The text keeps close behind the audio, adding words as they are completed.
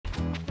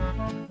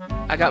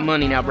I got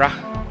money now, bruh.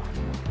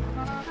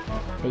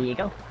 There you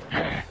go.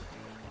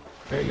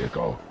 There you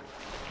go.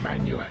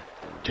 Manual.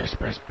 Just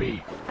press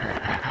B.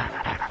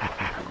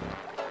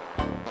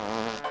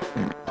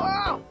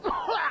 Oh,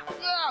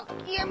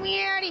 get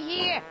me out of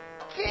here!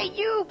 Hey,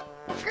 you!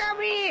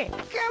 Come here!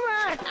 Come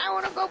on! I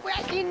want to go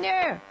back in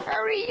there!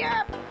 Hurry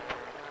up!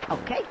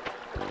 Okay.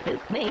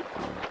 Suits me.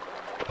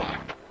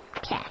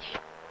 Cash.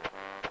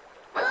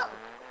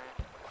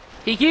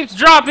 He keeps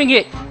dropping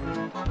it!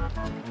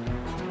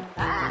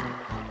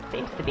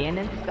 Seems to be an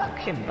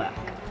instruction book.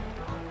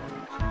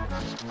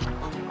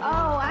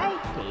 Oh, I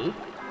see.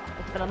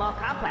 It's for the more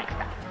complex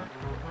stuff.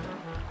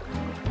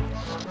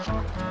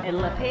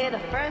 It'll appear the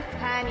first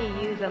time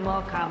you use a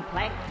more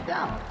complex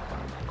zone.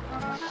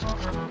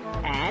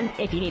 And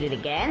if you need it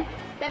again,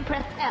 then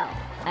press L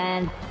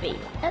and B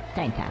at the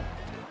same time.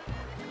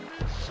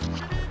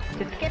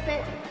 To skip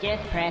it,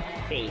 just press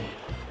C.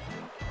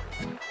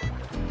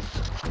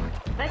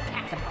 The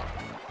catapult.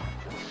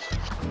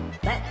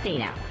 Let's see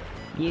now.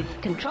 Use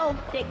Control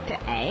Stick to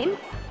aim.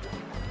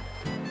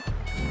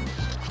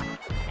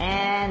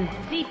 And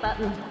C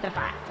button to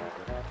fire.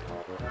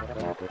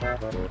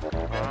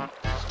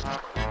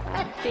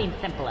 That seems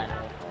simple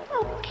enough.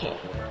 Okay.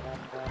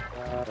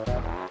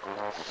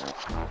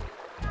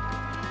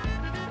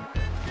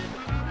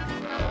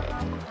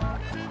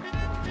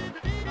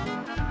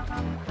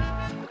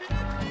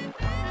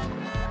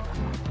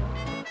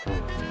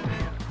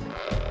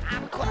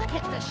 I'm gonna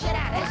kick the shit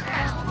out of this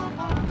house!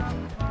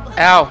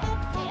 Ow.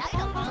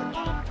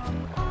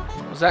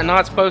 Was that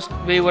not supposed to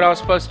be what I was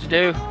supposed to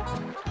do?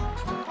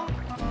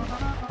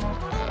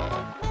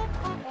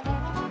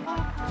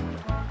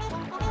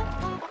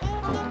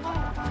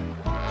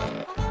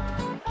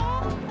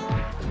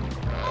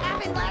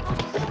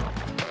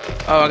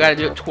 Oh, I gotta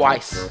do it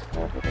twice.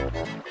 I'm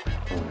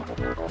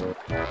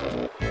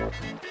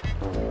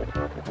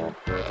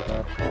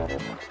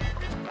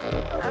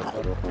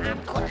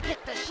gonna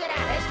kick the shit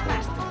out of this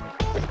bastard!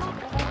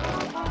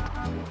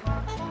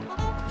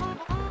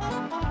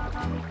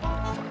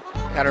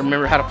 Gotta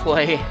remember how to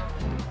play.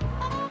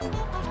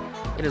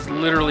 It has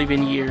literally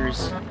been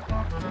years.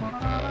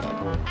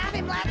 Have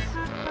him, lads!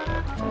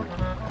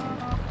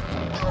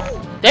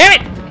 Damn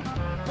it!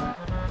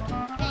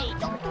 Hey,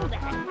 don't do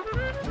that!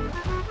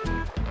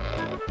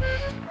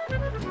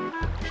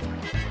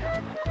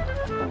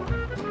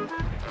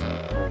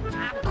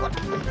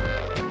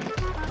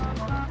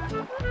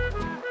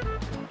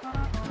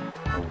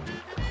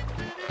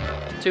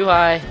 Too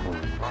high.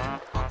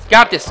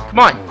 Got this. Come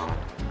on.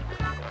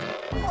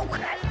 Oh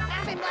crap!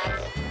 Have him,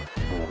 lads!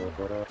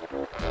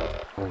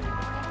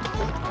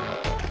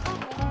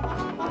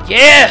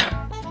 Yeah!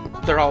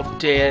 They're all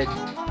dead.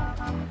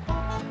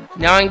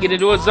 Now I can get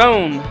into a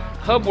zone.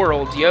 Hub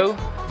world, yo.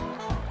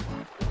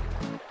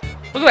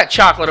 Look at that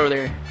chocolate over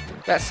there.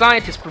 That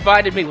scientist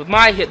provided me with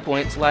my hit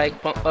points like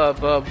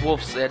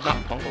Wolf said. Not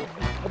Punkle.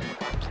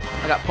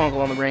 I got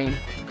Punkle on the brain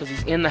because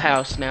he's in the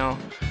house now.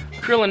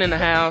 Krillin in the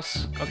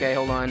house. Okay,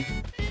 hold on.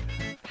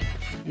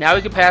 Now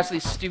we can pass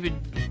these stupid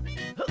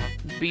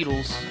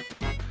beetles.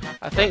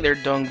 I think they're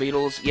dung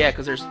beetles. Yeah,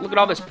 because there's... Look at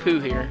all this poo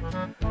here.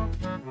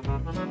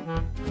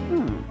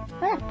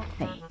 Let's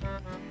see.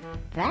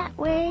 That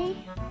way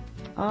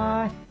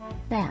or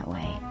that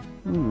way?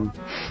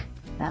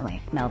 That way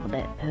smells a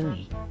bit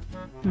pooey.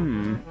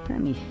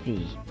 Let me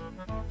see.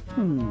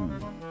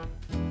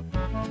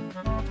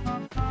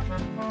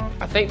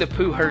 I think the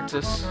poo hurts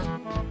us.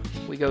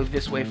 We go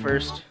this way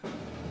first.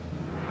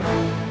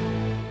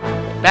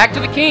 Back to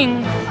the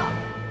king!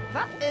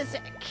 What is the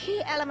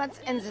key elements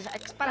in this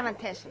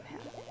experimentation here?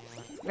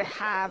 We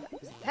have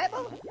the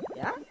table,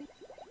 yeah?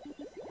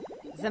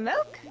 The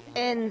milk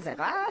in the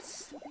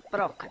glass,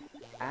 broken.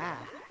 Ah,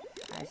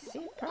 I see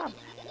a problem.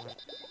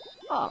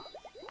 Oh,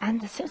 and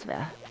the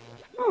silver.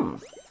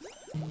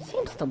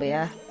 Seems to be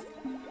a...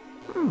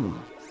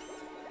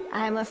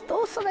 I must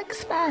do some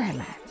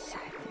experiments,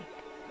 I think.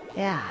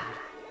 Yeah.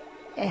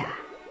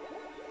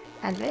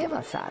 And we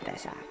will sort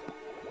this out.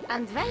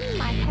 And when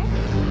my head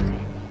is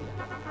ready,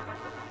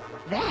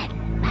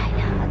 then, my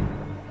lord,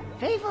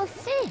 we will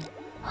see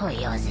who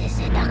uses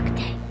the duct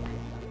tape.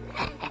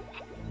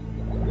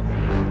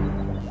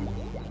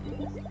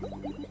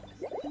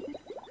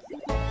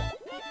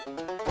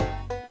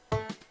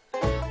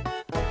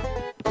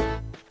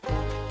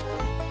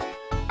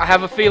 I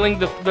have a feeling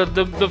the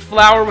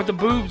flower with the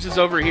boobs is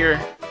over here.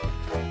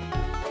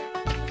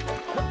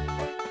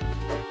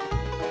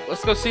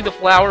 Let's go see the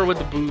flower with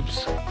the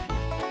boobs.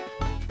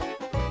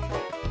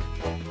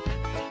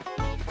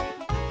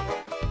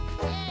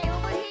 Hey,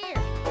 over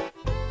here!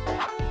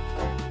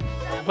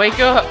 Wake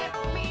up!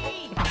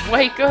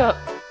 Wake up!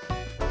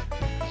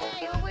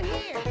 Hey, over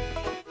here!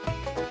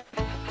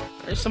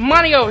 There's some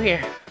money over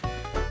here.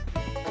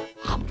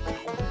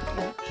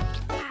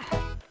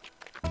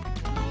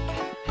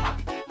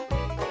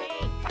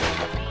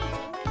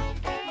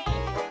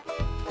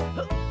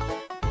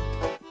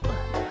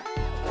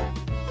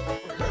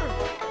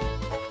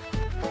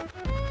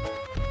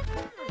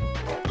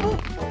 Ooh,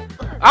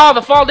 Oh,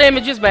 the fall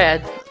damage is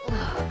bad.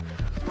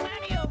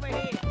 money over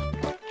here!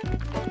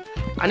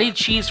 I need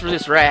cheese for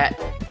this rat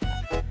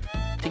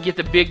to get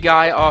the big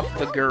guy off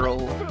the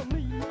girl.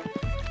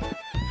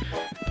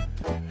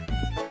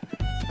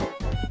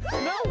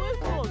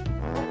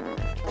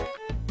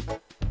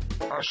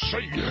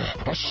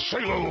 I say,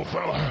 little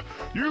fella,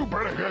 you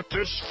better get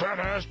this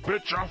fat-ass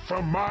bitch off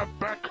of my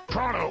back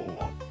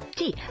pronto.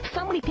 Gee,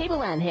 so many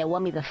people around here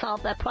want me to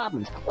solve their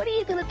problems. What are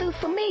you gonna do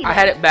for me? I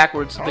had it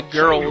backwards. The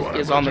girl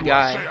is on the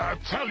guy. I'll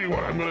tell you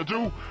what I'm gonna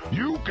do.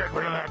 You get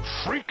rid of that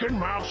freaking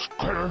mouse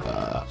critter,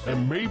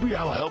 and maybe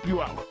I'll help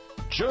you out.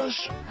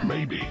 Just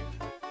maybe.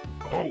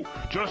 Oh,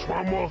 just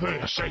one more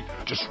thing. I say,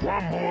 just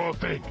one more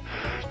thing.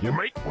 You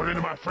make one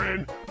into my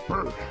friend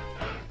Bird.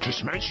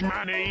 Just mention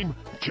my name,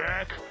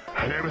 Jack,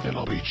 and everything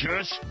will be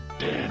just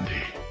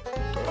dandy.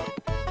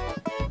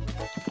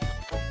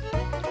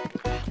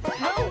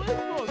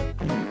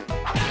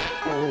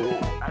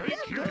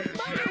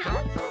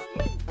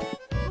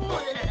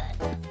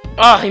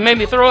 Oh, he made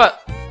me throw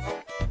up.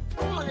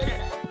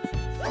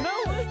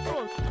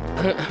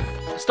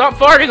 Stop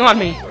farting on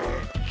me.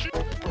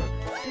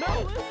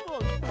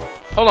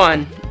 Hold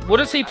on. What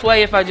does he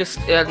play if I just...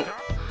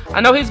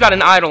 I know he's got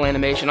an idle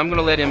animation. I'm going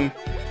to let him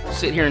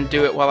sit here and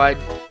do it while I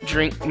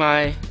drink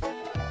my...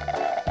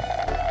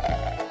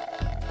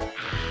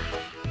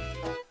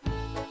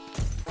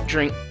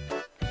 drink.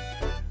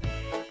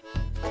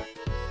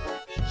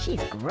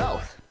 She's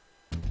gross.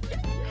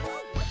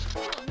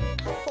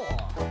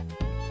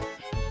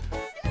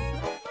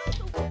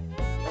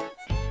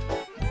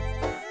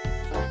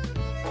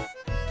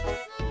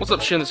 What's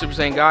up, Shin the Super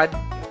Saiyan God?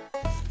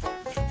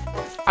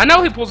 I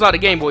know he pulls out a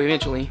Game Boy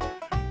eventually.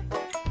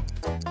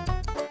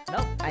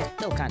 Nope, I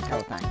still can't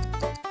tell time.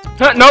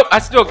 Nope, I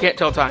still can't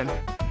tell time.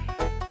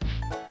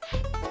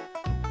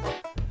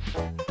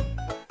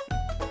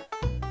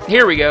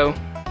 Here we go.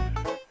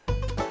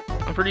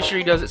 I'm pretty sure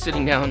he does it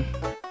sitting down.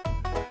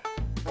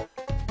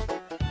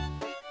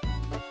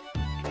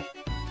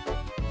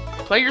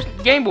 Play your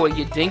Game Boy,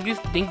 you dangus.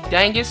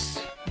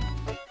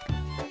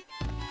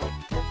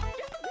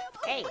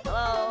 Hey,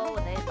 hello,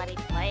 is anybody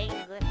playing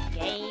this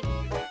game?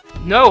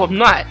 No, I'm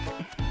not.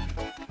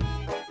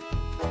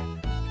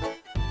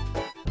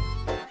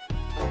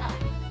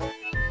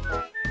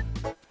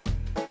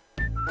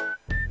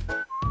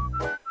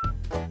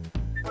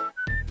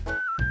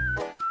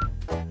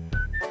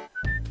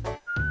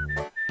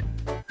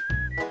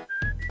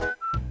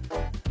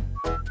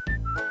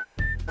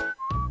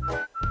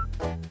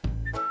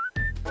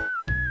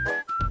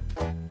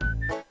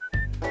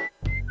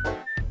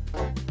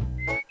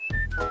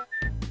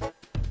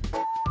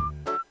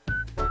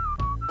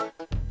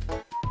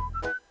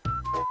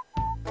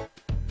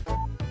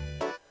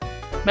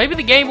 Maybe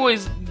the Game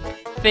Boy's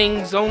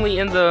thing's only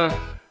in the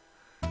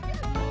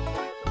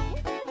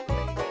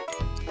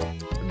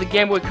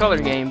Game Boy Color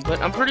game, but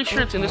I'm pretty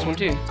sure it's in this one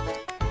too.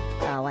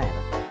 Oh, whatever.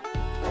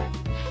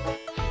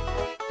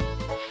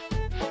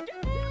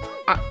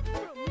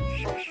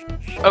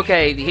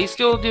 Okay, he's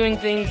still doing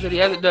things that he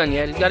hasn't done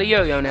yet. He's got a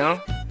yo-yo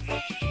now.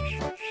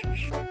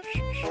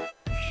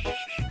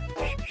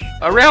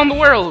 Around the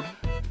world!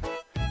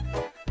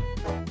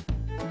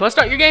 Bust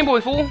out your Game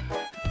Boy, fool!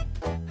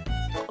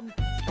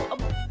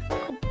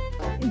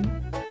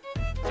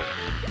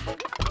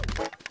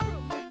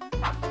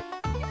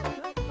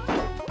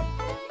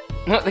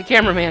 What, the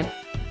cameraman?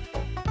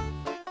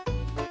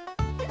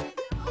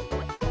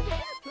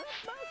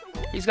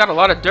 He's got a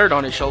lot of dirt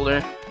on his shoulder.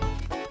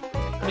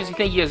 What does he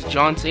think he is,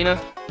 John Cena?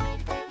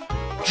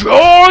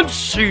 John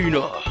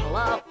Cena!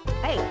 Hello?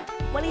 Hey,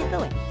 what are you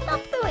doing?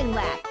 Stop doing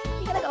that!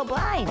 You're gonna go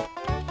blind!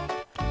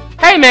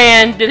 Hey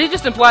man, did he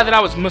just imply that I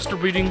was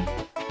masturbating?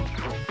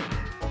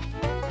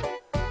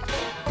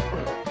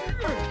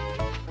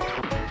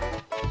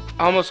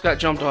 I almost got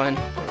jumped on.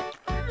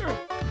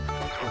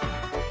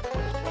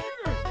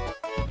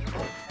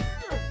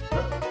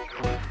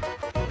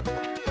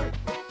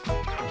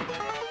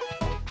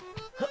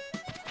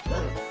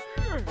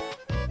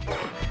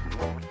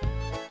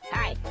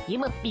 Hi, you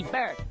must be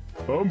Bert.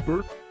 I'm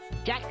Bert.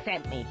 Jack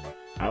sent me.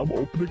 I'm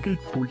opening a gate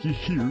for you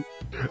here,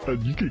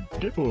 and you can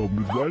get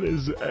on right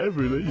as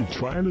ever that you're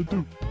trying to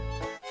do.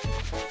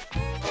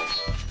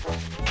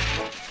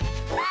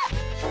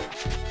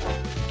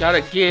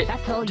 Gotta get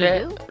That's all you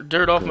that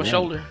dirt off my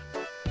shoulder.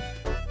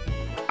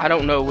 I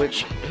don't know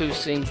who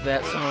sings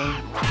that song.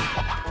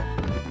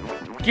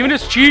 Give me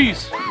this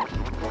cheese!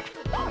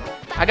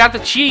 I got the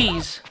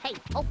cheese! Hey,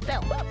 oh,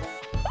 Phil.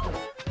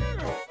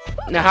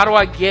 Now how do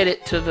I get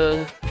it to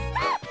the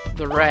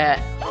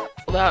rat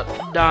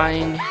without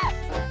dying?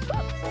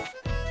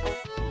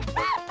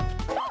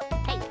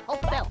 Hey, oh,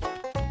 Phil.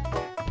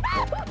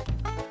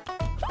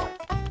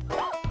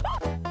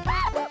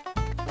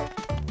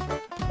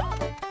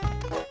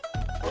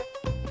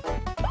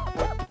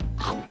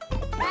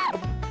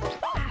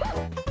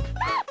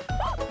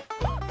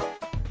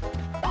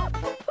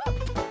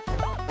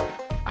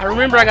 I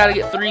remember I gotta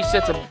get 3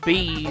 sets of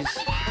bees.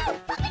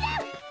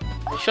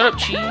 Shut up,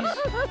 cheese.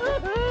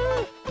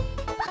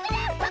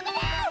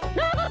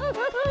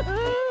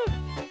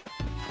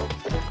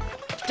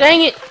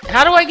 Dang it!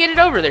 How do I get it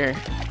over there?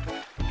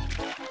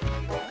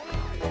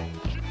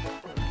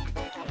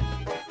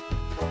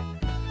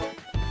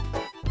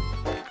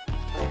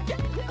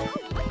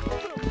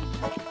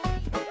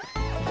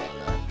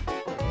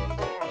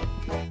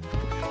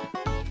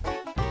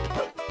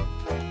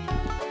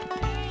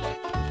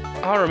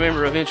 I'll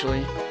remember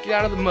eventually. Get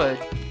out of the mud.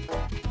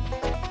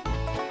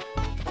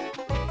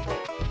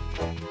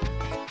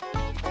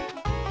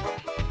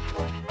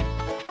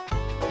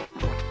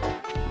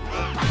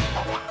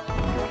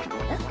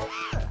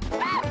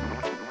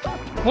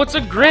 What's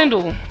a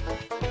grindle?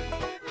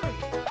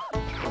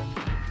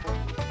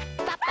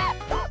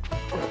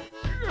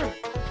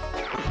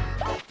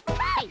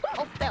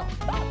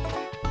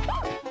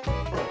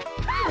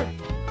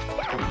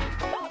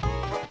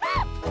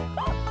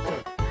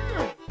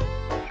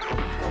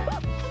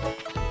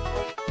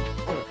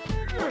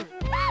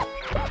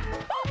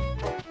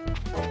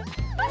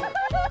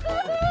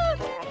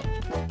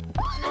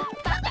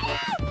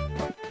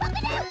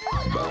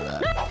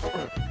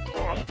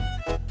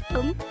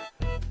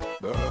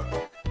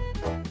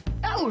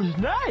 That was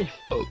nice.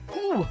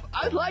 Ooh,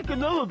 I'd like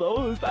another of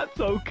those, if that's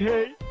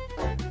okay.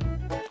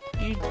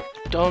 You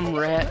dumb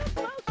rat.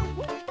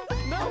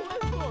 No,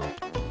 this one.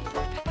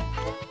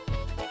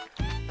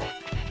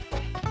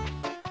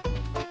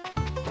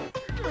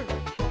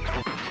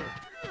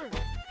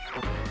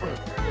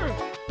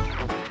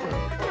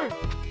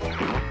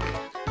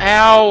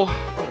 Ow!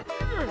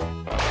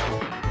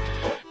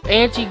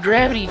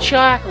 Anti-gravity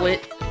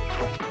chocolate.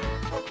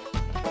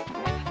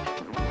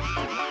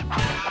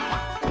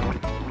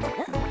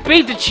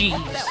 Beat the cheese!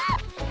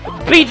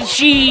 Beat the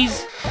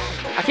cheese!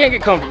 I can't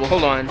get comfortable,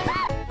 hold on.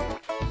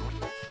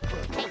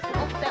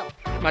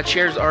 My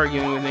chair's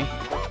arguing with me.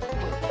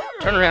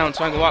 Turn around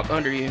so I can walk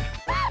under you.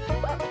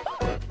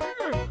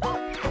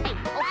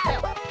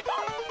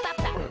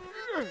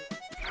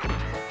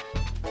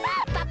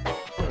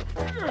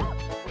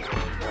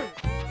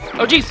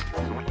 Oh jeez!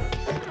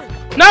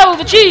 No,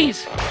 the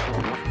cheese!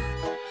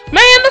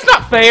 Man, that's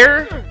not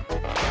fair!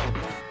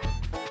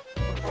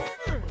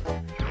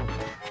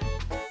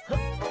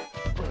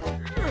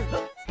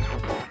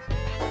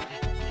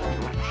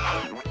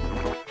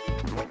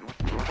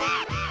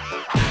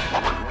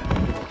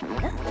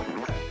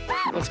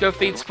 Let's go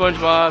feed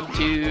SpongeBob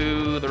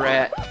to the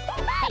rat.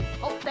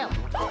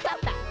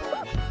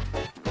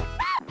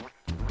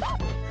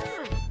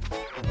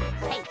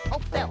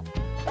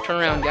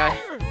 Turn around, guy.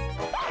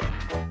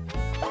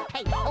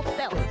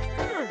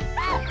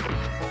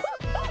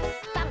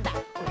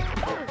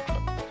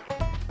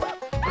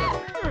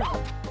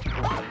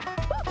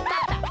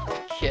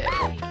 Okay.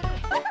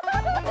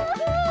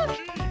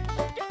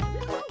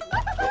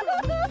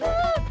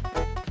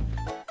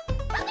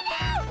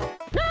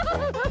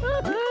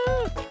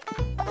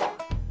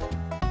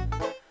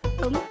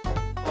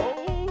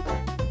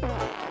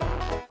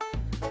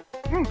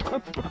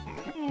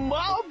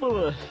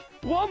 Marvelous!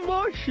 One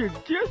more should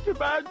just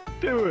about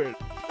do it.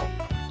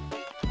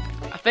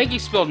 I think he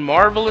spelled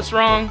marvelous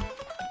wrong.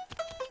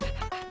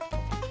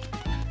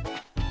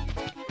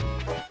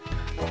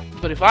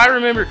 But if I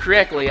remember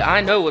correctly,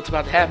 I know what's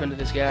about to happen to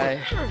this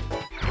guy.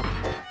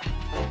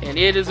 And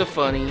it is a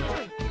funny.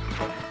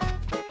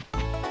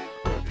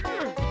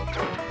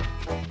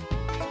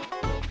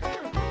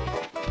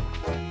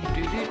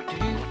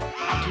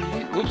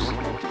 Whoops.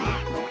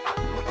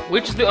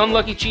 Which is the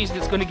unlucky cheese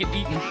that's gonna get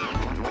eaten?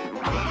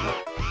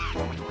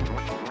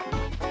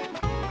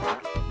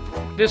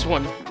 This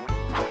one.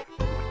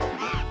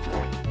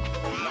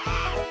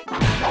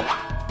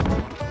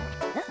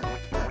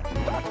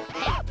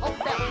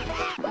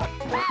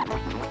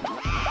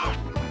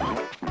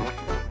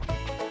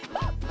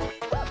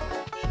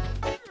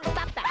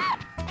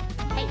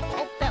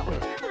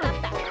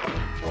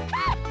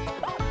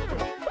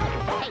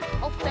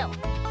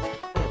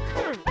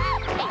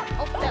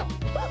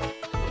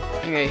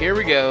 Okay, here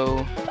we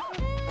go.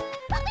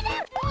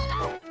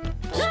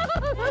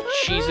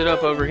 Cheese it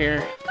up over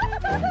here.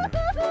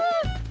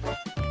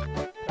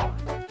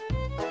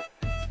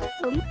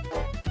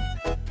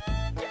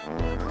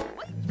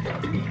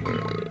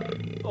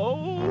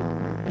 Oh.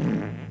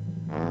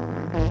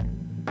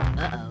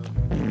 Uh-oh.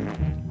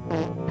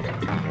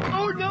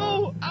 Oh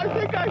no! I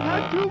think I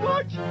had too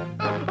much!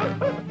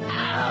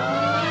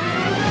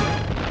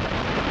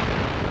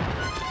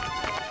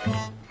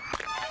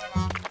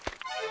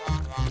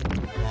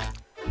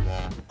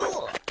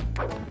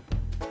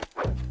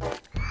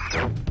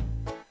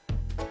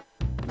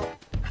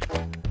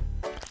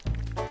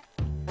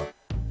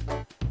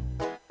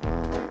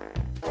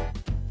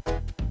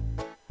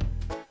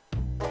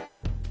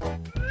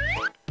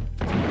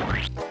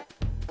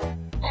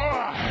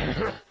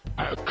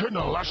 I couldn't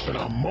have lasted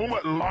a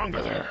moment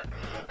longer there.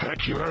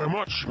 Thank you very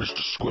much,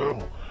 Mr.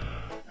 Squirrel.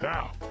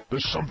 Now,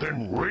 there's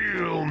something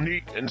real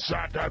neat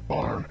inside that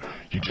barn.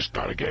 You just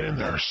gotta get in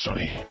there,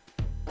 Sonny.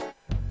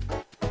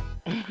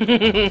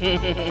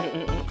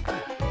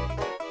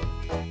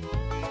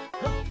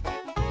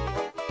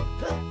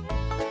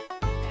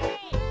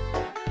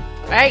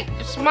 Hey,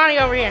 there's some money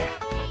over here.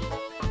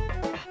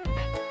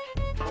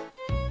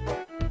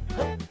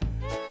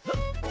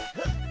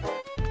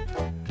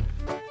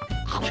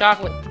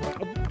 Chocolate.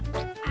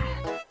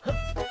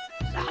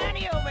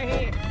 Sonny over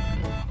here.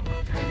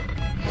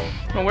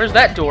 Oh, where's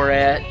that door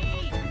at?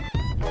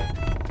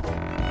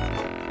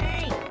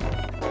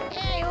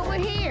 Hey, over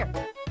here.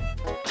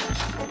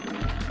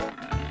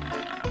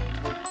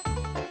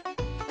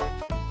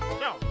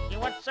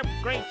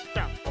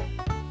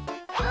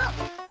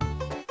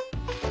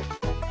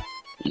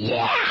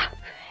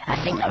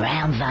 messing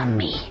around on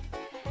me,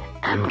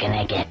 I'm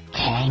gonna get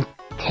tanked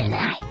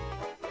tonight.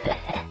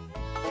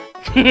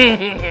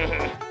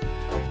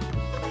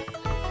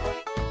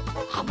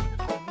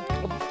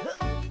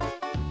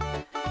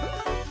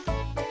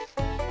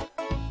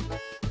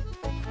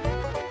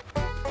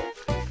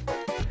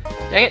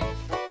 Dang it.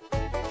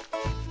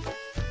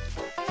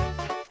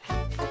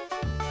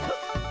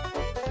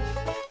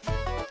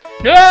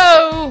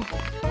 No!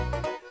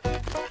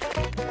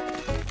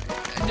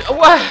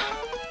 What?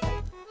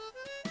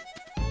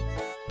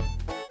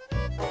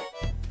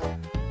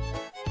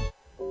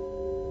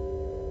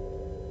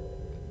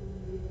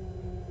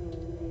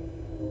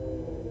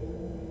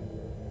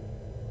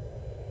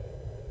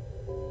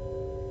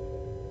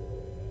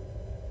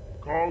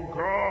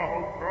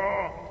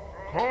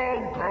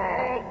 Conker!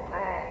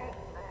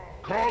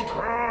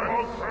 Conker!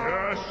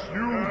 Yes,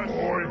 you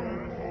boy!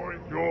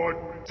 You're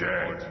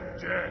dead!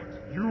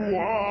 You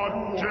are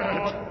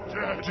dead!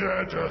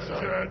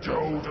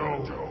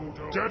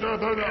 Deader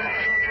than I!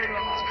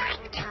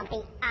 Can't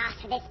be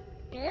asked for this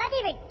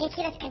bloody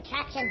ridiculous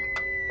contraption.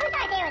 Whose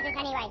idea was this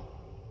anyway?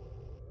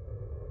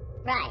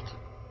 Right.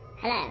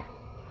 Hello.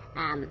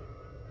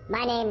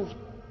 My name's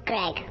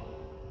Greg,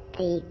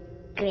 the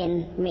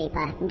Grim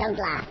Reaper. Don't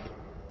laugh.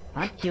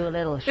 Aren't you a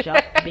little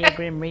shocked to be a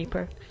Grim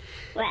Reaper?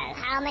 Well,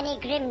 how many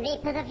Grim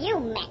Reapers have you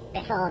met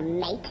before,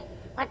 mate?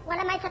 What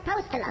am I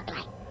supposed to look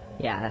like?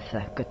 Yeah, that's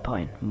a good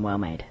point. Well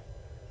made.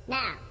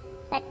 Now,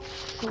 let's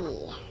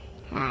see.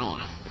 Ah,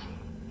 yes.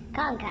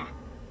 Conker.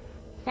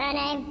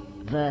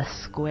 Surname? The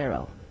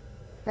squirrel.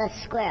 The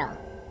Squirrel.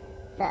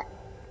 The...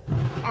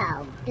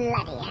 Oh,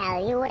 bloody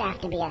hell, you would have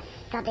to be a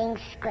sodding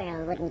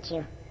squirrel, wouldn't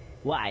you?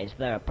 Why, is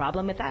there a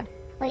problem with that?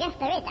 Well, yes,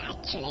 there is,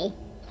 actually.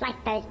 It's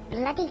like those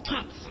bloody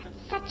cats.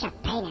 Such a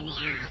pain in the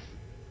ass.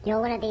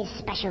 You're one of these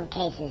special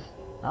cases.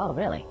 Oh,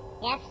 really?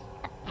 Yes.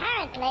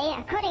 Apparently,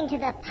 according to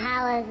the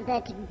powers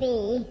that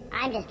be,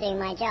 I'm just doing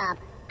my job.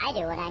 I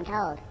do what I'm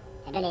told.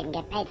 I don't even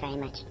get paid very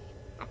much.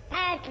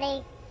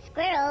 Apparently,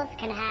 squirrels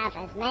can have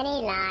as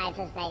many lives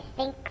as they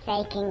think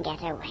they can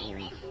get away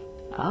with.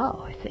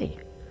 Oh, I see.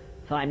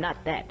 So I'm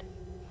not dead.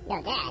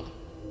 You're dead,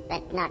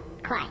 but not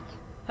quite.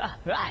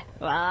 Right.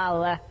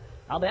 Well,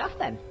 I'll be off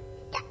then.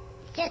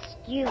 Just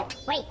you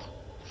wait,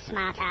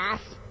 smart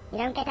ass. You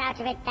don't get out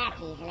of it that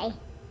easily.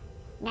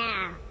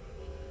 Now,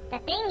 the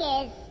thing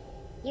is,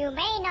 you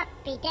may not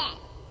be dead,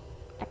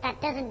 but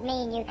that doesn't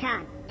mean you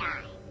can't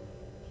die.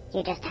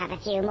 You just have a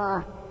few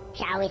more,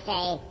 shall we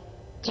say,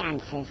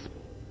 chances.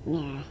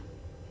 Yeah.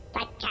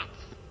 Like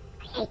cats.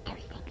 I hate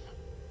those things.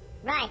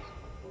 Right.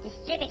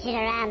 Distributed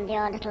around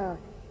your little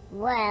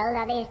world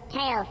are these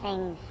tail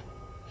things.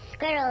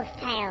 Squirrel's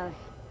tails.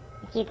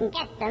 If you can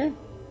get them,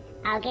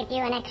 I'll give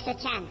you an extra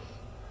chance.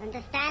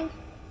 Understand?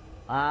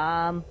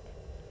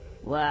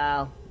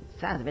 Well,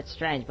 sounds a bit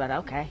strange, but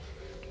okay.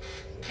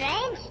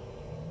 Strange?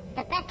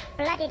 The best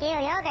bloody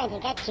deal you're going to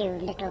get, you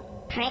little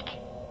prick.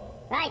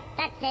 Right,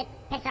 that's it.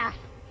 Piss off.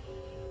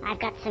 I've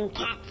got some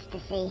cats to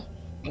see.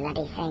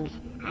 Bloody things.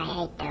 I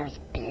hate those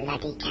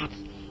bloody cats.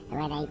 The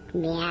way they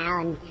meow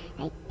and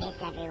they piss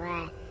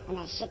everywhere. And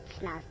their shit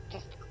smells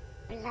just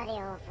bloody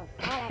awful.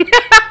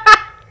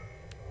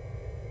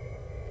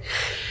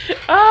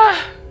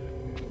 Ah!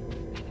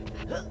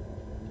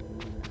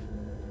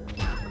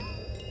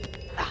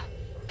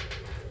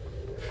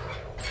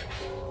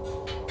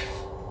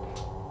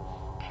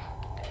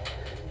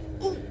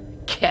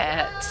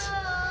 Cats.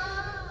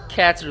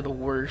 Cats are the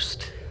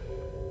worst.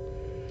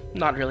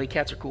 Not really,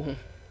 cats are cool.